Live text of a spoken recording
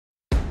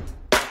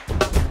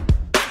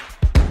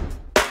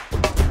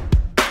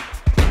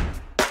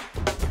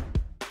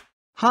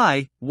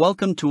Hi,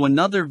 welcome to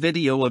another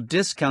video of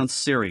Discounts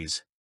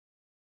series.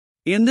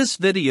 In this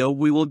video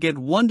we will get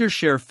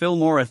Wondershare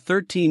Filmora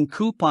 13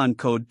 coupon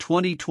code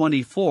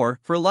 2024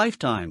 for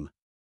lifetime.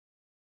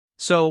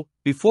 So,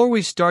 before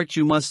we start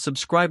you must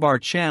subscribe our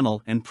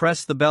channel and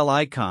press the bell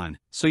icon,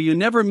 so you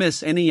never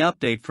miss any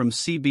update from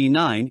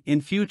CB9 in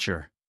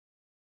future.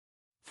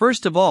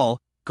 First of all,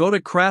 go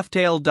to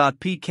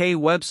Craftale.pk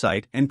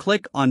website and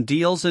click on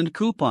Deals and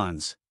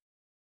Coupons.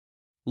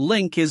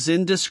 Link is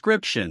in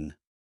description.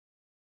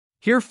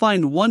 Here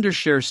find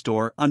Wondershare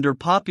Store under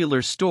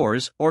Popular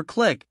Stores or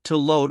click to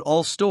load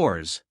all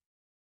stores.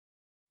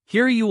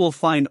 Here you will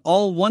find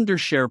all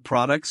Wondershare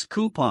products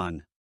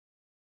coupon.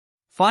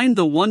 Find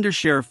the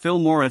Wondershare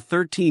Filmora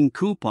 13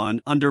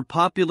 coupon under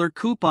Popular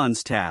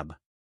Coupons tab.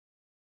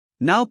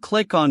 Now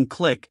click on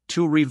Click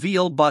to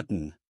Reveal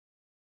button.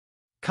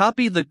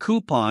 Copy the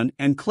coupon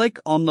and click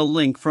on the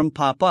link from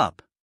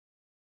pop-up.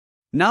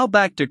 Now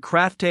back to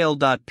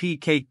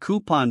Craftale.pk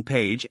coupon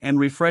page and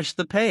refresh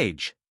the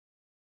page.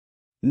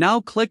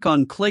 Now click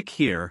on Click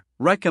Here,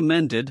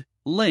 Recommended,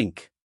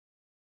 Link.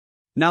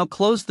 Now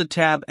close the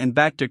tab and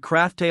back to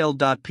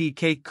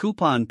Craftale.pk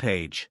coupon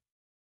page.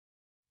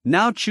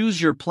 Now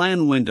choose your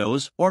plan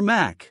Windows or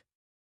Mac.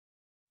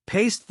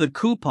 Paste the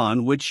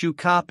coupon which you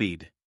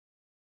copied.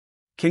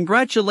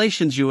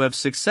 Congratulations, you have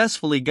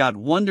successfully got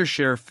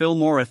Wondershare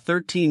Filmora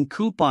 13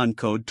 coupon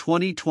code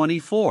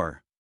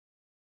 2024.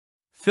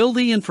 Fill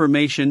the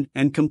information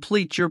and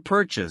complete your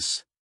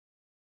purchase.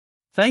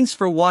 Thanks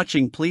for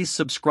watching. Please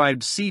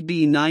subscribe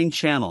CB9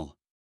 channel.